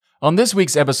On this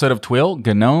week's episode of Twill,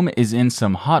 GNOME is in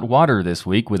some hot water this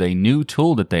week with a new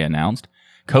tool that they announced.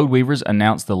 Codeweavers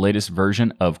announced the latest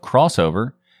version of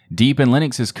Crossover. Deep in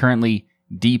Linux is currently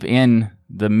deep in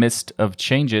the midst of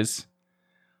changes.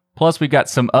 Plus, we've got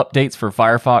some updates for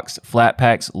Firefox,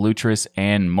 Flatpaks, Lutris,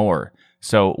 and more.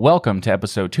 So, welcome to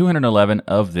episode 211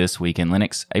 of This Week in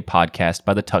Linux, a podcast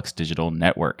by the Tux Digital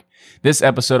Network. This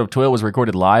episode of Twill was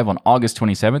recorded live on August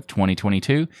 27th,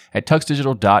 2022 at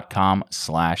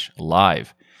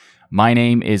tuxdigital.com/live. My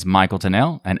name is Michael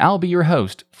Tennell, and I'll be your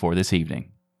host for this evening.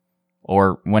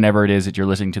 Or whenever it is that you're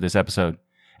listening to this episode.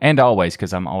 And always,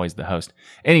 because I'm always the host.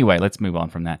 Anyway, let's move on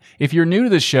from that. If you're new to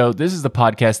this show, this is the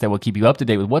podcast that will keep you up to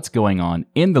date with what's going on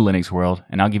in the Linux world,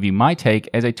 and I'll give you my take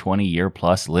as a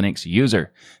 20-year-plus Linux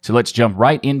user. So let's jump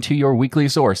right into your weekly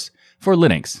source for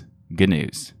Linux good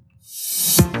news.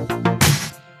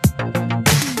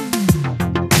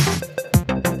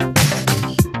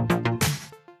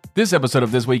 This episode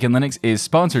of This Week in Linux is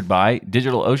sponsored by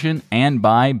DigitalOcean and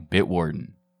by Bitwarden.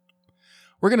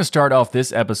 We're going to start off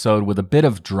this episode with a bit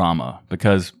of drama,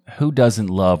 because who doesn't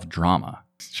love drama?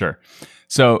 Sure.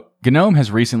 So, GNOME has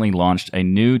recently launched a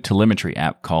new telemetry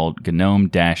app called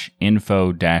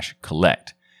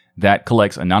GNOME-Info-Collect that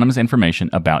collects anonymous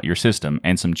information about your system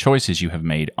and some choices you have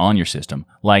made on your system,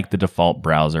 like the default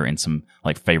browser and some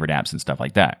favorite apps and stuff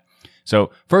like that. So,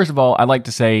 first of all, I'd like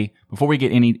to say, before we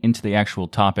get into the actual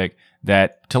topic,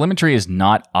 that telemetry is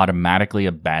not automatically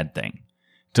a bad thing.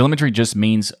 Telemetry just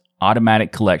means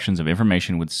automatic collections of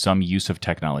information with some use of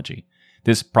technology.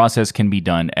 This process can be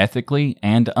done ethically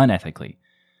and unethically.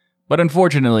 But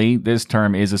unfortunately, this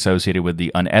term is associated with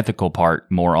the unethical part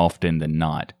more often than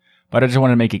not. But I just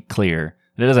want to make it clear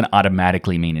that it doesn't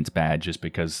automatically mean it's bad just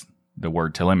because the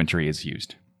word telemetry is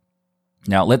used.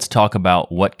 Now, let's talk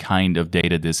about what kind of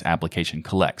data this application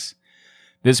collects.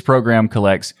 This program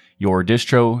collects your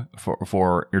distro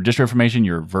for your distro information,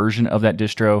 your version of that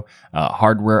distro,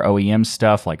 hardware OEM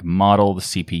stuff like model, the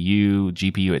CPU,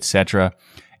 GPU, etc.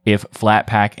 If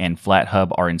Flatpak and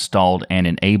FlatHub are installed and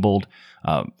enabled,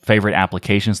 favorite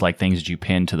applications like things that you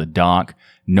pin to the dock,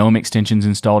 GNOME extensions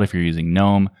installed if you're using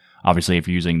GNOME. Obviously, if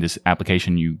you're using this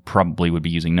application, you probably would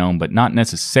be using GNOME, but not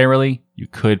necessarily. You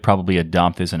could probably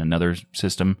adopt this in another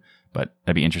system, but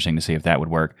that'd be interesting to see if that would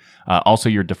work. Also,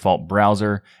 your default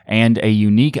browser and a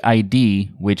unique ID,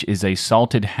 which is a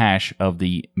salted hash of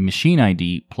the machine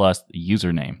ID plus the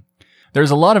username.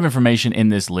 There's a lot of information in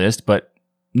this list, but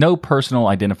no personal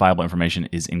identifiable information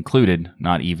is included,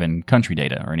 not even country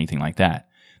data or anything like that.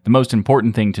 The most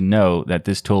important thing to know that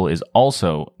this tool is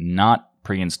also not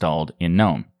pre-installed in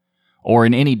GNOME or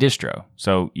in any distro,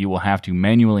 so you will have to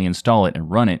manually install it and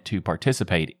run it to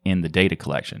participate in the data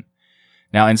collection.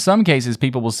 Now, in some cases,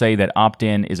 people will say that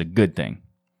opt-in is a good thing.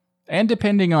 And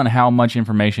depending on how much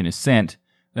information is sent,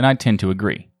 then I tend to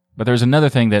agree. But there's another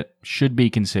thing that should be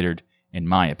considered, in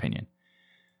my opinion.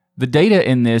 The data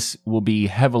in this will be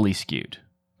heavily skewed,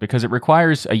 because it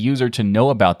requires a user to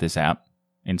know about this app,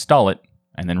 install it,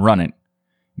 and then run it,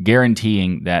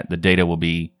 guaranteeing that the data will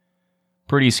be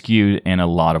pretty skewed in a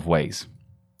lot of ways.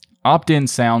 Opt-in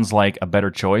sounds like a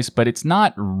better choice, but it's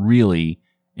not really,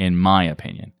 in my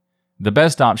opinion. The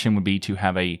best option would be to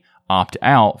have a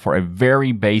opt-out for a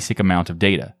very basic amount of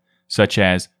data, such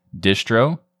as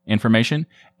distro information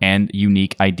and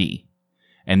unique ID,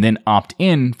 and then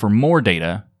opt-in for more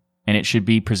data, and it should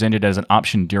be presented as an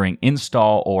option during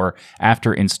install or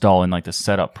after install in the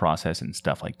setup process and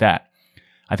stuff like that.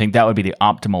 I think that would be the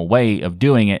optimal way of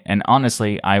doing it, and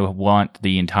honestly, I want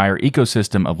the entire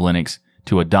ecosystem of Linux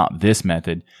to adopt this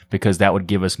method because that would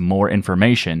give us more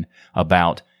information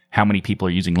about how many people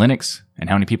are using Linux and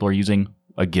how many people are using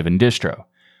a given distro,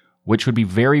 which would be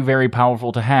very, very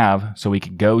powerful to have so we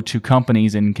could go to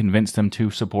companies and convince them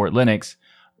to support Linux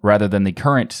rather than the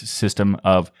current system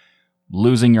of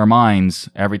losing your minds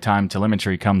every time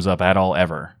telemetry comes up at all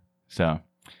ever. So,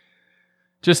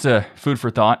 just a food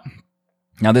for thought.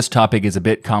 Now, this topic is a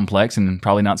bit complex and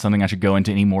probably not something I should go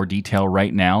into any more detail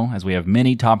right now, as we have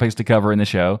many topics to cover in the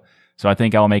show, so I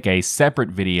think I'll make a separate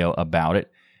video about it.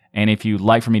 And if you'd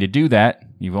like for me to do that,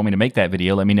 you want me to make that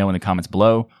video, let me know in the comments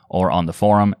below or on the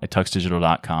forum at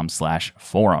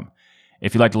tuxdigital.com/forum.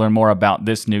 If you'd like to learn more about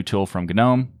this new tool from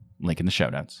GNOME, link in the show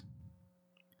notes.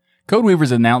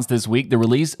 Codeweavers announced this week the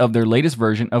release of their latest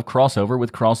version of Crossover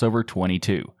with Crossover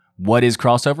 22. What is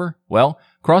Crossover? Well,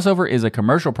 Crossover is a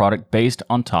commercial product based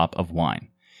on top of Wine.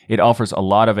 It offers a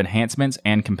lot of enhancements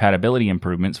and compatibility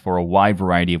improvements for a wide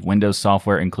variety of Windows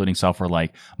software, including software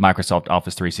like Microsoft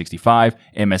Office 365,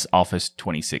 MS Office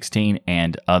 2016,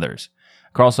 and others.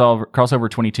 Crossover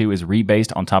 22 is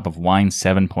rebased on top of Wine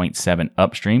 7.7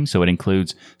 upstream, so it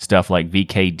includes stuff like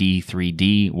VKD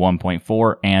 3D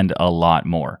 1.4 and a lot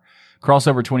more.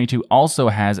 Crossover 22 also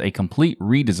has a complete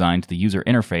redesign to the user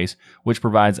interface, which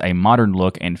provides a modern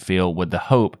look and feel with the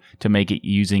hope to make it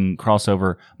using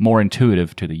Crossover more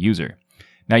intuitive to the user.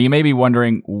 Now, you may be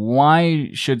wondering,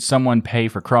 why should someone pay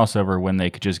for Crossover when they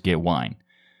could just get Wine?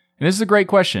 And this is a great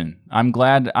question. I'm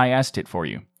glad I asked it for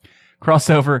you.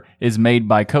 Crossover is made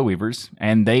by Coweavers,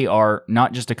 and they are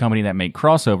not just a company that make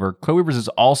Crossover. Coweavers is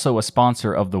also a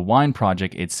sponsor of the Wine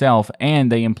project itself,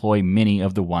 and they employ many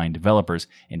of the Wine developers.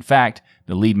 In fact,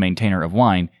 the lead maintainer of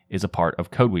Wine is a part of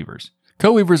Coweavers.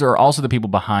 Coweavers are also the people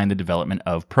behind the development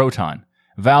of Proton.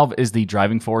 Valve is the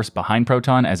driving force behind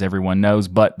Proton, as everyone knows,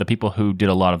 but the people who did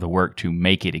a lot of the work to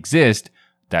make it exist,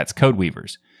 that's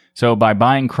Codeweavers. So by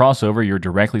buying Crossover, you're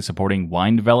directly supporting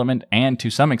Wine development and,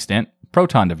 to some extent,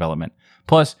 Proton development.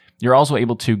 Plus, you're also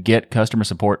able to get customer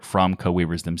support from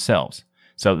Coweavers themselves.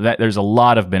 So there's a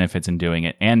lot of benefits in doing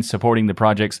it, and supporting the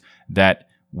projects that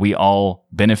we all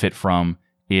benefit from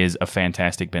is a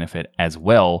fantastic benefit as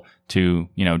well to,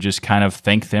 just kind of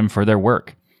thank them for their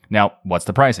work. Now, what's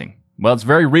the pricing? Well, it's a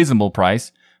very reasonable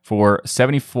price for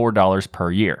 $74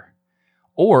 per year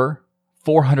or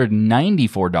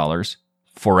 $494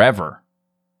 forever.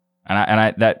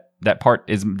 And that part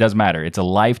does matter. It's a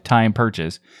lifetime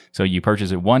purchase. So you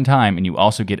purchase it one time and you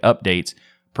also get updates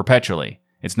perpetually.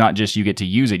 It's not just you get to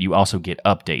use it, you also get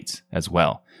updates as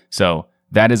well. So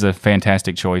that is a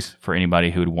fantastic choice for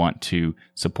anybody who would want to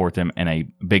support them in a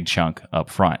big chunk up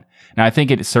front. Now, I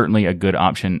think it is certainly a good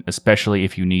option, especially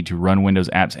if you need to run Windows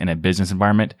apps in a business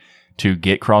environment to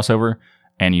get Crossover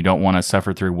and you don't want to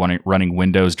suffer through running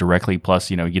Windows directly. Plus,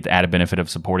 you get the added benefit of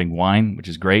supporting Wine, which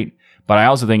is great. But I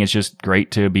also think it's just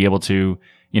great to be able to,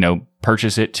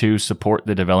 purchase it to support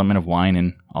the development of Wine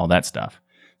and all that stuff.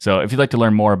 So if you'd like to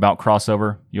learn more about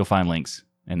Crossover, you'll find links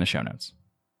in the show notes.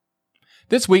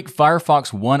 This week,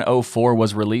 Firefox 104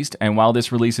 was released, and while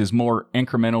this release is more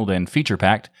incremental than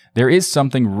feature-packed, there is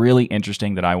something really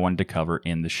interesting that I wanted to cover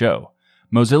in the show.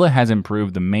 Mozilla has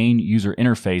improved the main user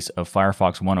interface of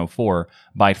Firefox 104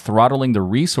 by throttling the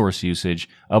resource usage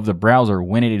of the browser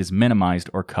when it is minimized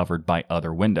or covered by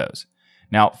other windows.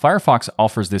 Now, Firefox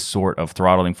offers this sort of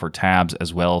throttling for tabs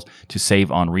as well to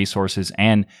save on resources,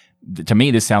 and to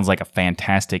me, this sounds like a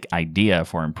fantastic idea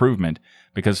for improvement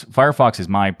because Firefox is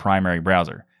my primary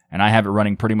browser, and I have it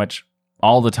running pretty much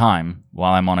all the time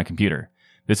while I'm on a computer.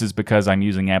 This is because I'm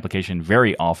using the application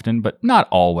very often, but not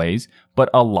always, but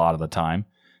a lot of the time.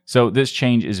 So this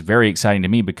change is very exciting to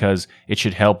me because it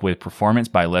should help with performance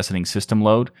by lessening system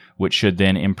load, which should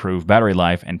then improve battery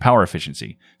life and power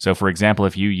efficiency. So for example,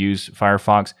 if you use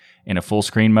Firefox in a full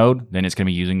screen mode, then it's going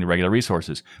to be using the regular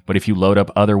resources. But if you load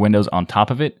up other windows on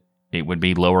top of it, it would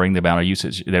be lowering the amount of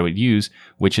usage that it would use,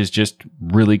 which is just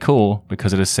really cool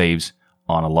because it saves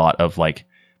on a lot of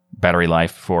battery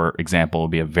life, for example,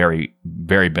 would be a very,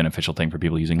 very beneficial thing for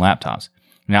people using laptops.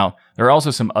 Now, there are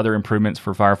also some other improvements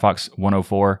for Firefox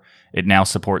 104. It now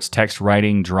supports text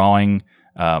writing, drawing,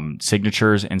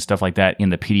 signatures, and stuff like that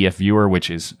in the PDF viewer, which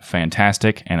is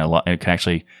fantastic, and it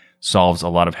actually solves a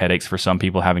lot of headaches for some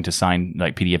people having to sign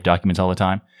PDF documents all the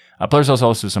time. But there's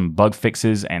also some bug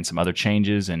fixes and some other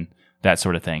changes and that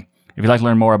sort of thing. If you'd like to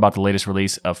learn more about the latest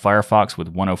release of Firefox with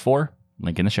 104,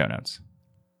 link in the show notes.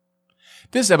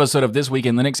 This episode of This Week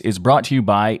in Linux is brought to you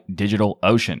by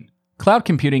DigitalOcean. Cloud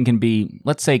computing can be,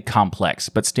 let's say, complex,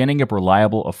 but standing up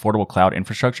reliable, affordable cloud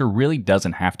infrastructure really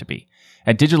doesn't have to be.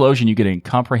 At DigitalOcean, you get a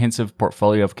comprehensive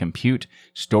portfolio of compute,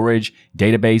 storage,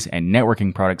 database, and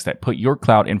networking products that put your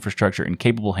cloud infrastructure in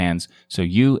capable hands so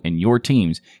you and your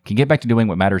teams can get back to doing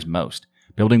what matters most,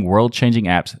 building world-changing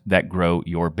apps that grow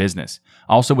your business.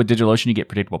 Also, with DigitalOcean, you get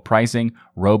predictable pricing,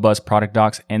 robust product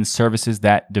docs, and services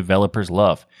that developers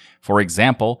love. For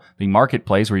example, the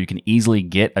marketplace where you can easily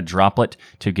get a droplet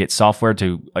to get software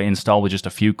to install with just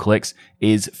a few clicks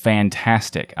is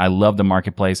fantastic. I love the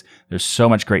marketplace. There's so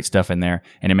much great stuff in there,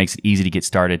 and it makes it easy to get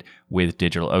started with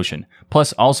DigitalOcean.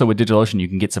 Plus, also with DigitalOcean, you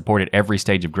can get support at every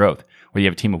stage of growth. Whether you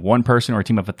have a team of one person or a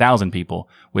team of 1,000 people,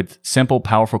 with simple,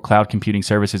 powerful cloud computing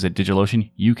services at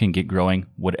DigitalOcean, you can get growing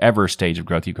whatever stage of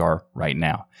growth you are right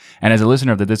now. And as a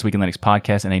listener of the This Week in Linux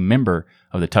podcast and a member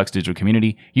of the Tux Digital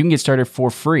community, you can get started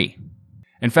for free.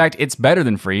 In fact, it's better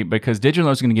than free because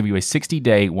DigitalOcean is going to give you a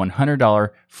 60-day, $100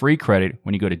 free credit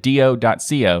when you go to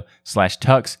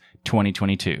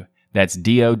do.co/tux2022. That's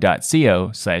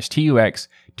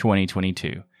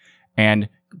do.co/tux2022. And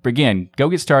again, go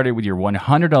get started with your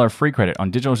 $100 free credit on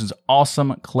DigitalOcean's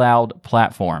awesome cloud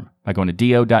platform by going to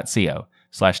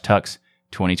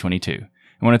do.co/tux2022.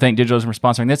 I want to thank DigitalOcean for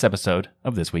sponsoring this episode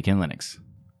of This Week in Linux.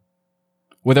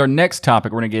 With our next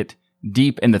topic, we're going to get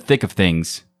deep in the thick of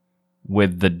things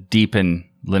with the Deep in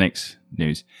Linux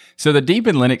news. So the Deep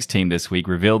in Linux team this week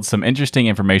revealed some interesting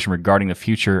information regarding the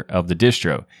future of the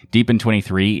distro. Deepin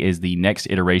 23 is the next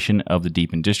iteration of the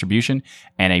Deepin distribution,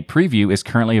 and a preview is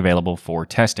currently available for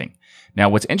testing. Now,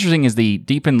 what's interesting is the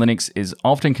Deepin Linux is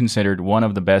often considered one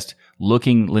of the best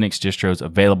looking Linux distros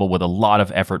available, with a lot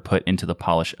of effort put into the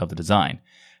polish of the design.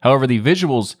 However, the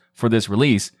visuals for this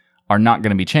release are not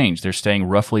going to be changed. They're staying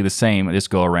roughly the same this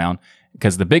go around,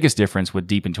 because the biggest difference with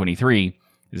Deepin 23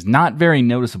 is not very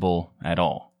noticeable at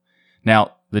all.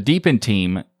 Now, the Deepin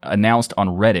team announced on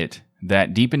Reddit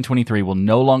that Deepin 23 will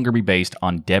no longer be based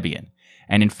on Debian.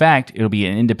 And in fact, it'll be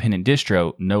an independent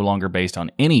distro, no longer based on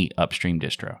any upstream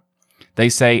distro. They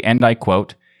say, and I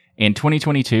quote, "In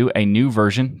 2022, a new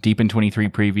version, Deepin 23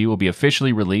 Preview, will be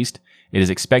officially released. It is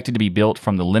expected to be built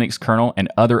from the Linux kernel and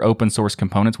other open source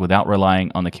components without relying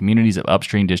on the communities of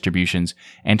upstream distributions,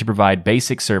 and to provide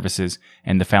basic services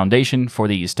and the foundation for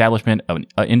the establishment of an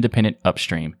independent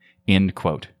upstream." End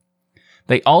quote.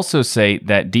 They also say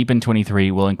that Deepin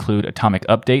 23 will include atomic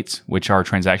updates, which are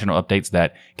transactional updates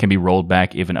that can be rolled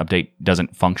back if an update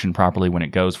doesn't function properly when it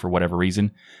goes for whatever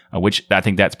reason, which I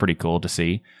think that's pretty cool to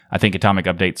see. I think atomic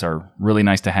updates are really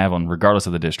nice to have on regardless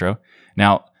of the distro.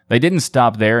 Now, they didn't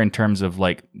stop there in terms of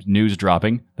like news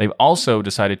dropping. They've also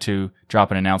decided to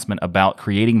drop an announcement about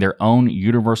creating their own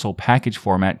universal package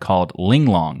format called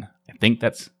Linglong. I think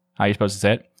that's how you're supposed to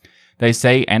say it. They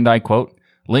say, and I quote,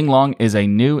 "Linglong is a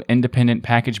new independent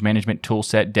package management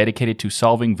toolset dedicated to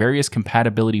solving various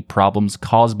compatibility problems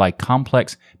caused by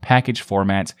complex package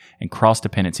formats and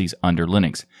cross-dependencies under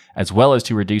Linux, as well as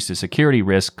to reduce the security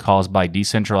risk caused by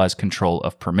decentralized control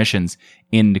of permissions."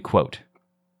 End quote.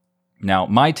 Now,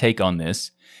 my take on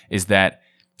this is that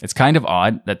it's kind of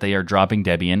odd that they are dropping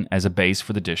Debian as a base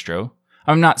for the distro.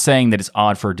 I'm not saying that it's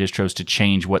odd for distros to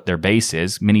change what their base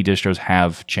is. Many distros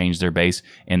have changed their base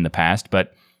in the past,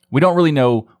 but we don't really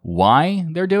know why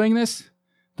they're doing this.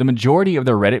 The majority of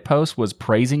their Reddit posts was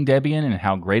praising Debian and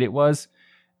how great it was,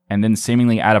 and then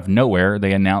seemingly out of nowhere,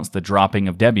 they announced the dropping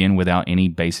of Debian without any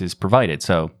basis provided.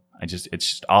 So it's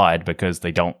just odd because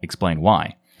they don't explain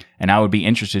why. And I would be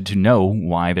interested to know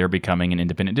why they're becoming an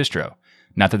independent distro.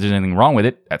 Not that there's anything wrong with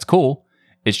it. That's cool.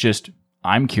 It's just,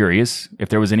 I'm curious if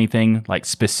there was anything like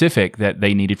specific that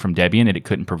they needed from Debian that it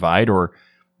couldn't provide, or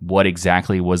what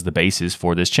exactly was the basis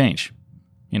for this change.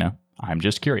 You know, I'm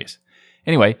just curious.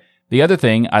 Anyway, the other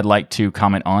thing I'd like to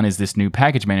comment on is this new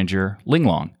package manager,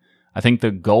 Linglong. I think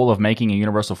the goal of making a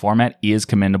universal format is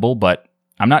commendable, but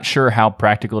I'm not sure how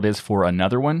practical it is for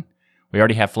another one. We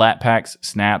already have Flatpaks,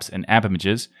 snaps, and app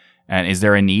images. And is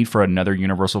there a need for another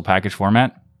universal package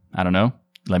format? I don't know.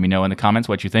 Let me know in the comments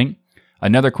what you think.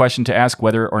 Another question to ask,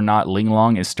 whether or not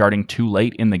Linglong is starting too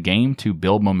late in the game to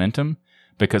build momentum,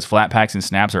 because Flatpaks and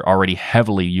snaps are already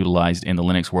heavily utilized in the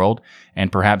Linux world,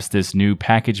 and perhaps this new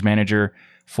package manager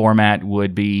format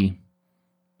would be,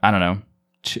 I don't know,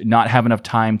 not have enough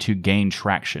time to gain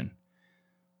traction.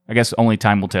 I guess only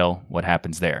time will tell what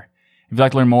happens there. If you'd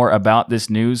like to learn more about this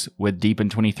news with Deepin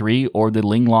 23 or the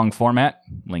Linglong format,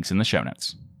 links in the show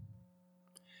notes.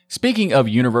 Speaking of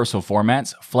universal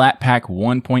formats, Flatpak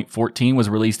 1.14 was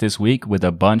released this week with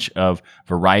a bunch of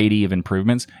variety of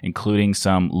improvements, including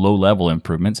some low-level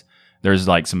improvements. There's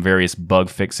like some various bug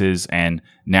fixes, and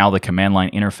now the command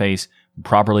line interface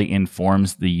properly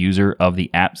informs the user of the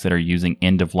apps that are using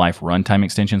end-of-life runtime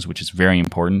extensions, which is very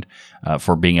important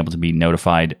for being able to be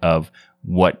notified of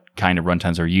what kind of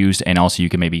runtimes are used, and also you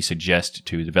can maybe suggest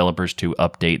to developers to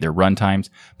update their runtimes.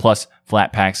 Plus,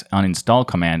 Flatpak's uninstall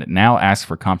command now asks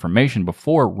for confirmation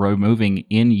before removing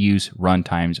in-use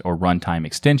runtimes or runtime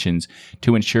extensions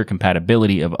to ensure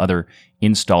compatibility of other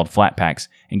installed Flatpaks,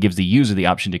 and gives the user the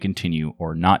option to continue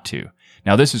or not to.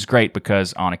 Now, this is great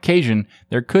because on occasion,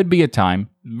 there could be a time,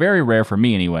 very rare for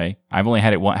me anyway, I've only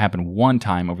had it happen one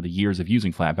time over the years of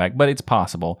using Flatpak, but it's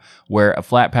possible, where a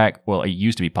Flatpak, well, it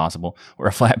used to be possible, where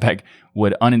a Flatpak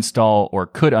would uninstall or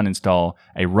could uninstall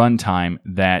a runtime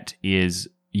that is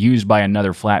used by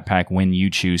another Flatpak when you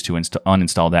choose to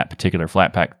uninstall that particular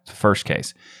Flatpak, first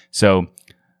case. So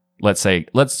let's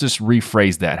just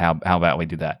rephrase that. How about we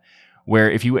do that?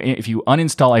 Where if you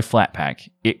uninstall a Flatpak,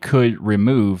 it could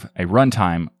remove a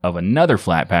runtime of another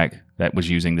Flatpak that was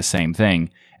using the same thing,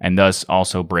 and thus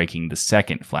also breaking the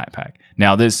second Flatpak.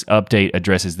 Now, this update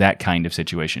addresses that kind of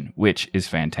situation, which is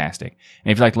fantastic.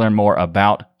 And if you'd like to learn more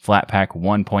about Flatpak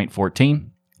 1.14,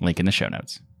 link in the show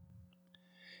notes.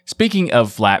 Speaking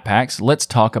of Flatpaks, let's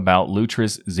talk about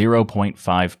Lutris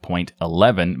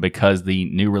 0.5.11, because the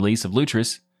new release of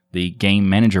Lutris, the Game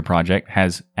Manager project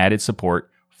has added support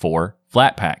for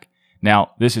Flatpak.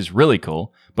 Now, this is really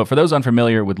cool, but for those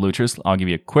unfamiliar with Lutris, I'll give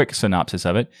you a quick synopsis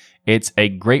of it. It's a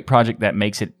great project that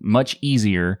makes it much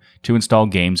easier to install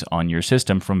games on your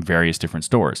system from various different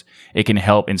stores. It can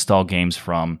help install games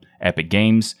from Epic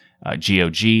Games,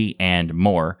 GOG, and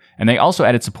more. And they also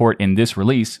added support in this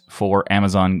release for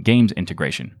Amazon Games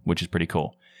integration, which is pretty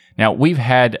cool. Now, we've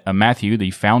had Matthew,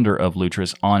 the founder of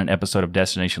Lutris, on an episode of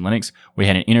Destination Linux. We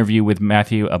had an interview with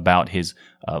Matthew about his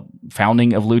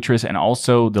founding of Lutris and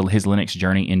also his Linux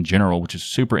journey in general, which is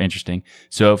super interesting.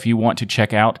 So if you want to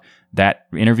check out that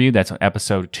interview, that's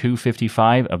episode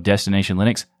 255 of Destination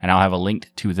Linux, and I'll have a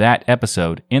link to that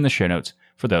episode in the show notes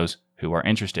for those who are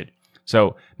interested.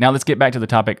 So now let's get back to the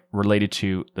topic related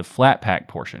to the Flatpak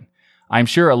portion. I'm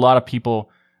sure a lot of people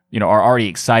are already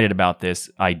excited about this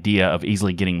idea of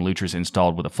easily getting Lutris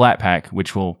installed with a Flatpak,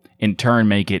 which will in turn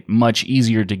make it much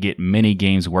easier to get many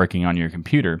games working on your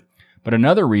computer. But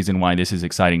another reason why this is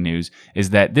exciting news is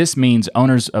that this means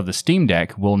owners of the Steam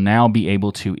Deck will now be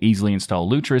able to easily install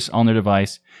Lutris on their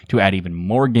device to add even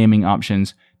more gaming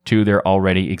options to their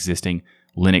already existing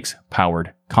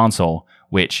Linux-powered console,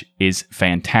 which is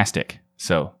fantastic.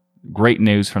 So, great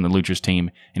news from the Lutris team.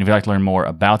 And if you'd like to learn more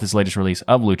about this latest release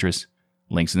of Lutris,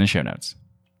 links in the show notes.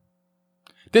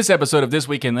 This episode of This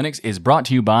Week in Linux is brought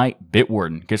to you by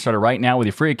Bitwarden. Get started right now with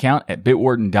your free account at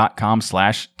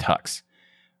bitwarden.com/tux.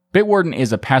 Bitwarden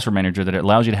is a password manager that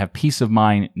allows you to have peace of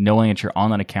mind knowing that your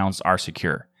online accounts are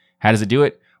secure. How does it do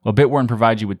it? Well, Bitwarden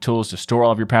provides you with tools to store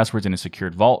all of your passwords in a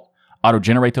secured vault,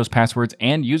 auto-generate those passwords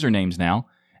and usernames now,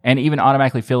 and even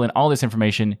automatically fill in all this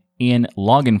information in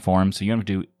login forms so you don't have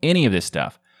to do any of this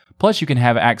stuff. Plus, you can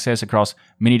have access across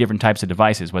many different types of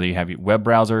devices, whether you have your web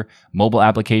browser, mobile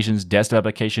applications, desktop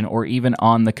application, or even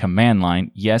on the command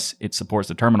line. Yes, it supports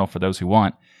the terminal for those who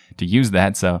want to use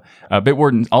that. So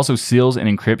Bitwarden also seals and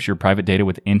encrypts your private data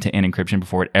with end-to-end encryption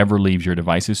before it ever leaves your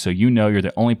devices, so you know you're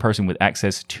the only person with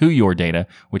access to your data,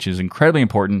 which is incredibly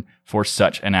important for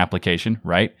such an application,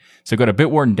 right? So go to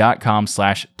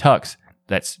bitwarden.com/tux.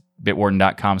 That's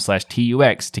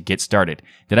bitwarden.com/tux to get started.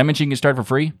 Did I mention you can start for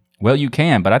free? Well, you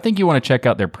can, but I think you want to check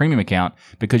out their premium account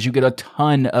because you get a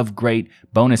ton of great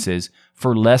bonuses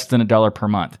for less than $1 per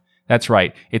month. That's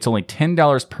right. It's only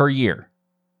 $10 per year.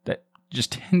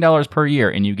 Just $10 per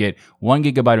year, and you get 1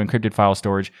 gigabyte of encrypted file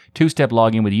storage, 2-step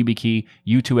login with YubiKey,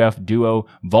 U2F, Duo,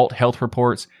 Vault Health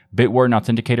Reports, Bitwarden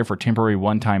Authenticator for temporary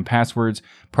one-time passwords,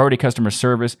 priority customer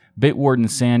service, Bitwarden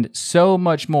Send, so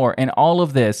much more, and all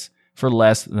of this for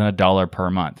less than $1 per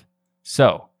month.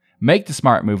 So, make the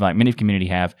smart move like many of the community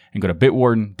have and go to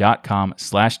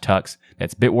bitwarden.com/tux.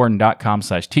 That's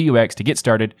bitwarden.com/tux to get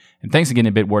started. And thanks again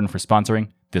to Bitwarden for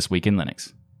sponsoring This Week in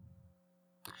Linux.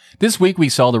 This week we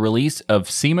saw the release of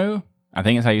Cemu, I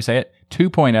think that's how you say it,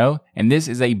 2.0, and this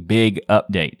is a big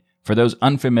update. For those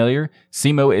unfamiliar,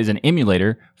 Cemu is an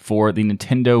emulator for the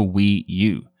Nintendo Wii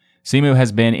U. Cemu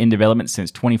has been in development since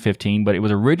 2015, but it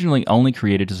was originally only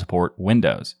created to support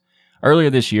Windows. Earlier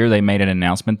this year, they made an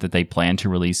announcement that they plan to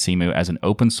release Cemu as an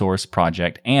open source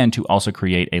project and to also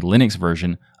create a Linux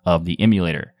version of the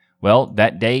emulator. Well,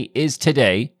 that day is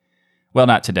today. Well,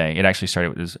 not today. It actually started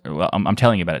with this. Well, I'm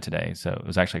telling you about it today, so it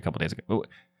was actually a couple days ago.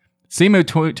 Cemu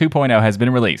 2.0 has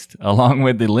been released along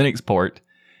with the Linux port,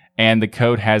 and the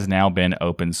code has now been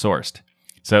open sourced.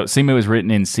 So Cemu is written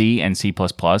in C and C++,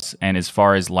 and as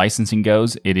far as licensing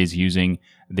goes, it is using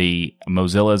the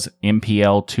Mozilla's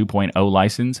MPL 2.0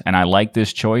 license, and I like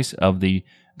this choice of the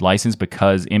license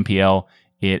because MPL,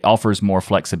 it offers more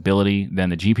flexibility than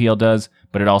the GPL does,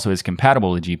 but it also is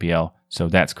compatible with GPL, so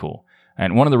that's cool.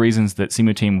 And one of the reasons that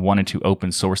Cemu team wanted to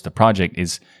open source the project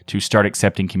is to start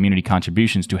accepting community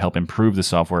contributions to help improve the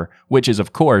software, which is,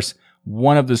 of course,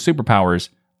 one of the superpowers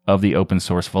of the open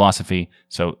source philosophy.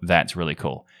 So that's really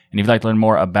cool. And if you'd like to learn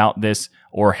more about this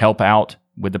or help out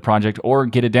with the project or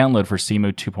get a download for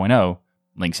Cemu 2.0,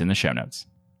 links in the show notes.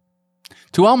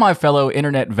 To all my fellow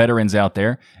internet veterans out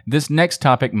there, this next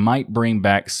topic might bring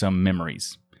back some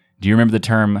memories. Do you remember the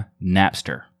term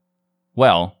Napster?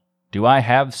 Well, do I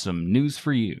have some news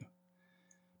for you?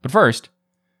 But first,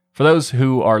 for those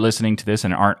who are listening to this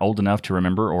and aren't old enough to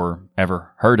remember or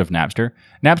ever heard of Napster,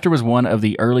 Napster was one of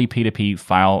the early P2P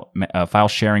file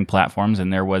sharing platforms,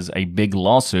 and there was a big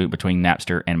lawsuit between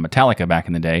Napster and Metallica back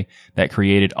in the day that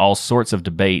created all sorts of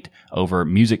debate over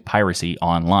music piracy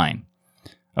online.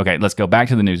 Okay, let's go back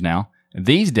to the news now.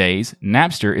 These days,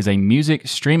 Napster is a music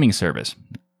streaming service.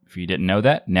 If you didn't know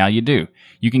that, now you do.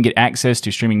 You can get access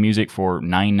to streaming music for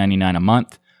 $9.99 a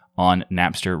month on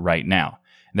Napster right now.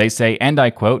 They say, and I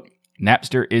quote,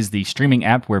 "Napster is the streaming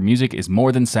app where music is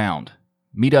more than sound."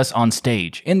 Meet us on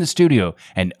stage, in the studio,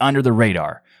 and under the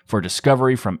radar for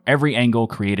discovery from every angle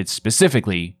created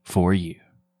specifically for you.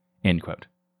 End quote.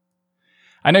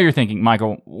 I know you're thinking,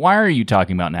 Michael, why are you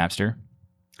talking about Napster?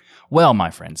 Well,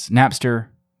 my friends, Napster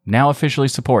now officially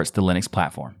supports the Linux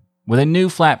platform with a new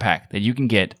Flatpak that you can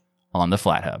get on the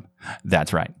FlatHub.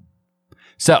 That's right.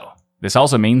 So, this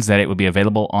also means that it will be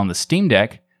available on the Steam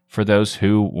Deck for those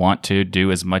who want to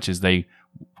do as much as they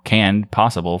can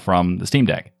possible from the Steam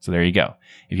Deck. So there you go.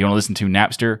 If you want to listen to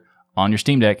Napster on your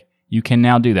Steam Deck, you can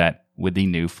now do that with the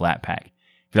new Flatpak.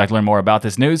 If you'd like to learn more about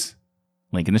this news,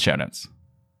 link in the show notes.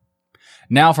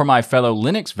 Now for my fellow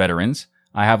Linux veterans,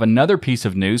 I have another piece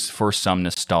of news for some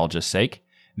nostalgia's sake.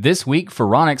 This week,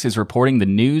 Phoronix is reporting the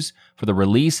news for the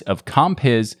release of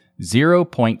Compiz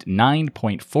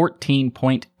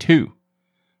 0.9.14.2.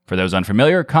 For those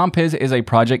unfamiliar, Compiz is a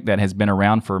project that has been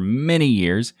around for many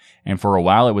years, and for a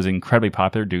while it was incredibly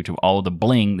popular due to all of the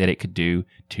bling that it could do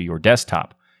to your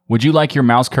desktop. Would you like your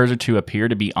mouse cursor to appear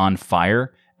to be on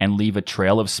fire and leave a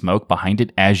trail of smoke behind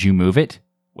it as you move it?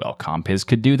 Well, Compiz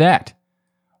could do that.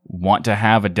 Want to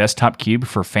have a desktop cube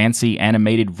for fancy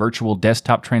animated virtual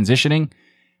desktop transitioning?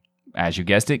 As you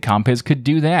guessed it, Compiz could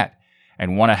do that.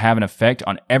 And want to have an effect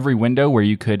on every window where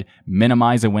you could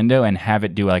minimize a window and have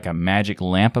it do like a magic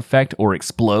lamp effect or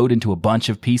explode into a bunch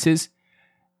of pieces?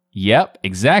 Yep,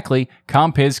 exactly.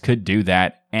 Compiz could do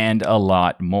that and a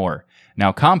lot more.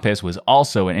 Now, Compiz was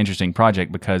also an interesting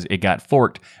project because it got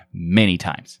forked many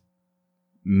times.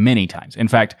 Many times. In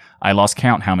fact, I lost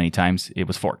count how many times it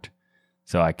was forked.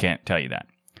 So I can't tell you that.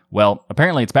 Well,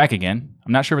 apparently it's back again.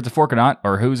 I'm not sure if it's a fork or not,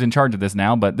 or who's in charge of this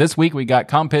now, but this week we got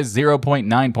Compiz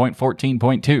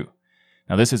 0.9.14.2.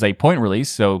 Now this is a point release,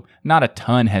 so not a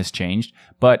ton has changed,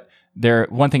 but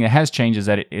one thing that has changed is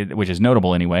that which is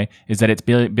notable anyway, is that it's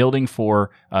building for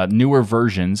newer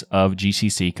versions of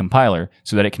GCC compiler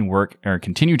so that it can work or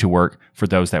continue to work for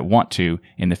those that want to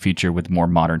in the future with more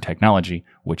modern technology,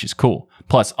 which is cool.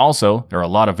 Plus, also, there are a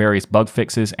lot of various bug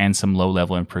fixes and some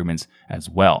low-level improvements as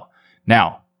well.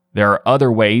 Now, there are other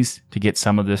ways to get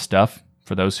some of this stuff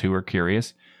for those who are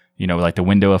curious, like the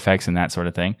window effects and that sort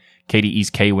of thing. KDE's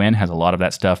KWin has a lot of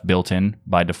that stuff built in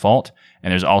by default.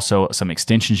 And there's also some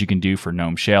extensions you can do for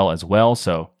GNOME Shell as well.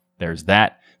 So there's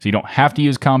that. So you don't have to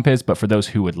use Compiz, but for those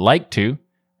who would like to,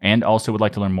 and also would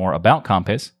like to learn more about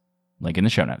Compiz, link in the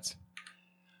show notes.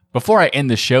 Before I end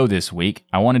the show this week,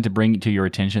 I wanted to bring to your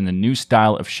attention the new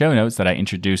style of show notes that I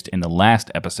introduced in the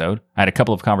last episode. I had a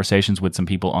couple of conversations with some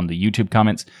people on the YouTube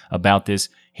comments about this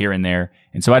here and there,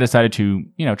 and so I decided to,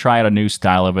 try out a new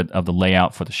style of the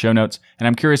layout for the show notes, and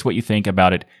I'm curious what you think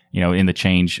about it, in the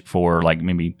change for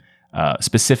maybe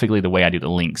specifically the way I do the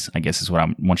links, I guess is what I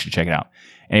want you to check it out.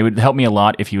 And it would help me a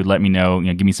lot if you would let me know,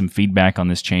 give me some feedback on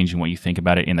this change and what you think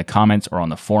about it in the comments or on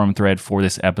the forum thread for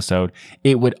this episode.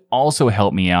 It would also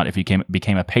help me out if you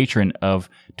became a patron of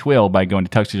Twill by going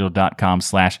to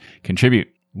tuxdigital.com/contribute.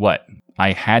 What?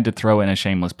 I had to throw in a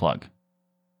shameless plug.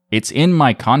 It's in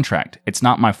my contract. It's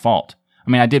not my fault.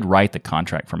 I mean, I did write the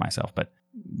contract for myself, but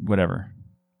whatever.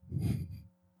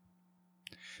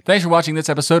 Thanks for watching this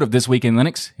episode of This Week in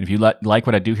Linux. If you like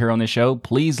what I do here on this show,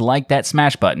 please like that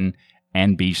smash button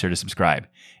and be sure to subscribe.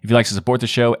 If you'd like to support the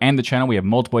show and the channel, we have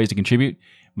multiple ways to contribute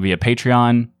via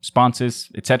Patreon, sponsors,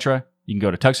 etc. You can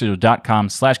go to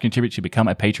tuxdigital.com/contribute to become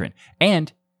a patron.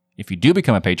 And if you do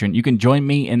become a patron, you can join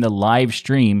me in the live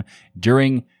stream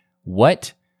during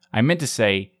what? I meant to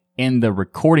say in the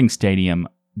recording stadium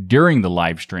during the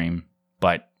live stream,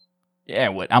 but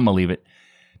I'm going to leave it.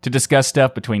 To discuss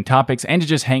stuff between topics and to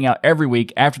just hang out every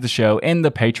week after the show in the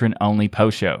patron-only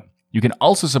post-show. You can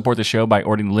also support the show by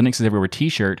ordering the Linux is Everywhere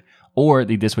t-shirt or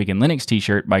the This Week in Linux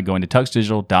t-shirt by going to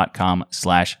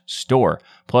tuxdigital.com/store.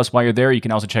 Plus, while you're there, you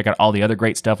can also check out all the other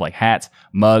great stuff like hats,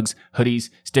 mugs,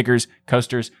 hoodies, stickers,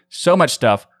 coasters, so much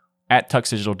stuff at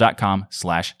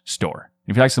tuxdigital.com/store.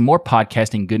 If you'd like some more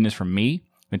podcasting goodness from me,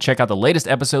 then check out the latest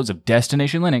episodes of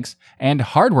Destination Linux and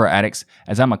Hardware Addicts,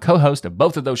 as I'm a co-host of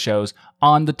both of those shows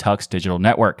on the Tux Digital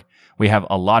Network. We have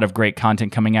a lot of great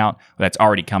content coming out that's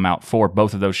already come out for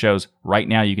both of those shows right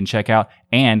now you can check out,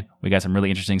 and we got some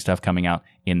really interesting stuff coming out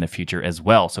in the future as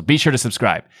well. So be sure to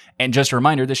subscribe. And just a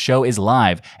reminder, the show is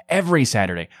live every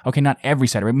Saturday. Okay, not every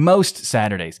Saturday, most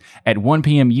Saturdays at 1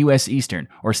 p.m. U.S. Eastern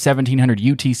or 1700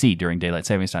 UTC during Daylight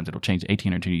Savings Time. It'll change to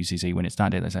 1800 UTC when it's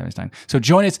not Daylight Savings Time. So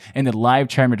join us in the live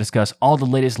chat to discuss all the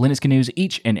latest Linux news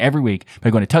each and every week by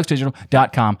going to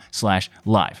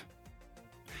tuxdigital.com/live.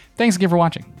 Thanks again for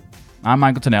watching. I'm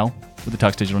Michael Tunnell with the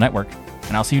Tux Digital Network,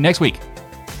 and I'll see you next week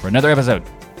for another episode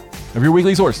of your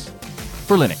weekly source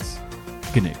for Linux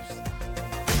good news.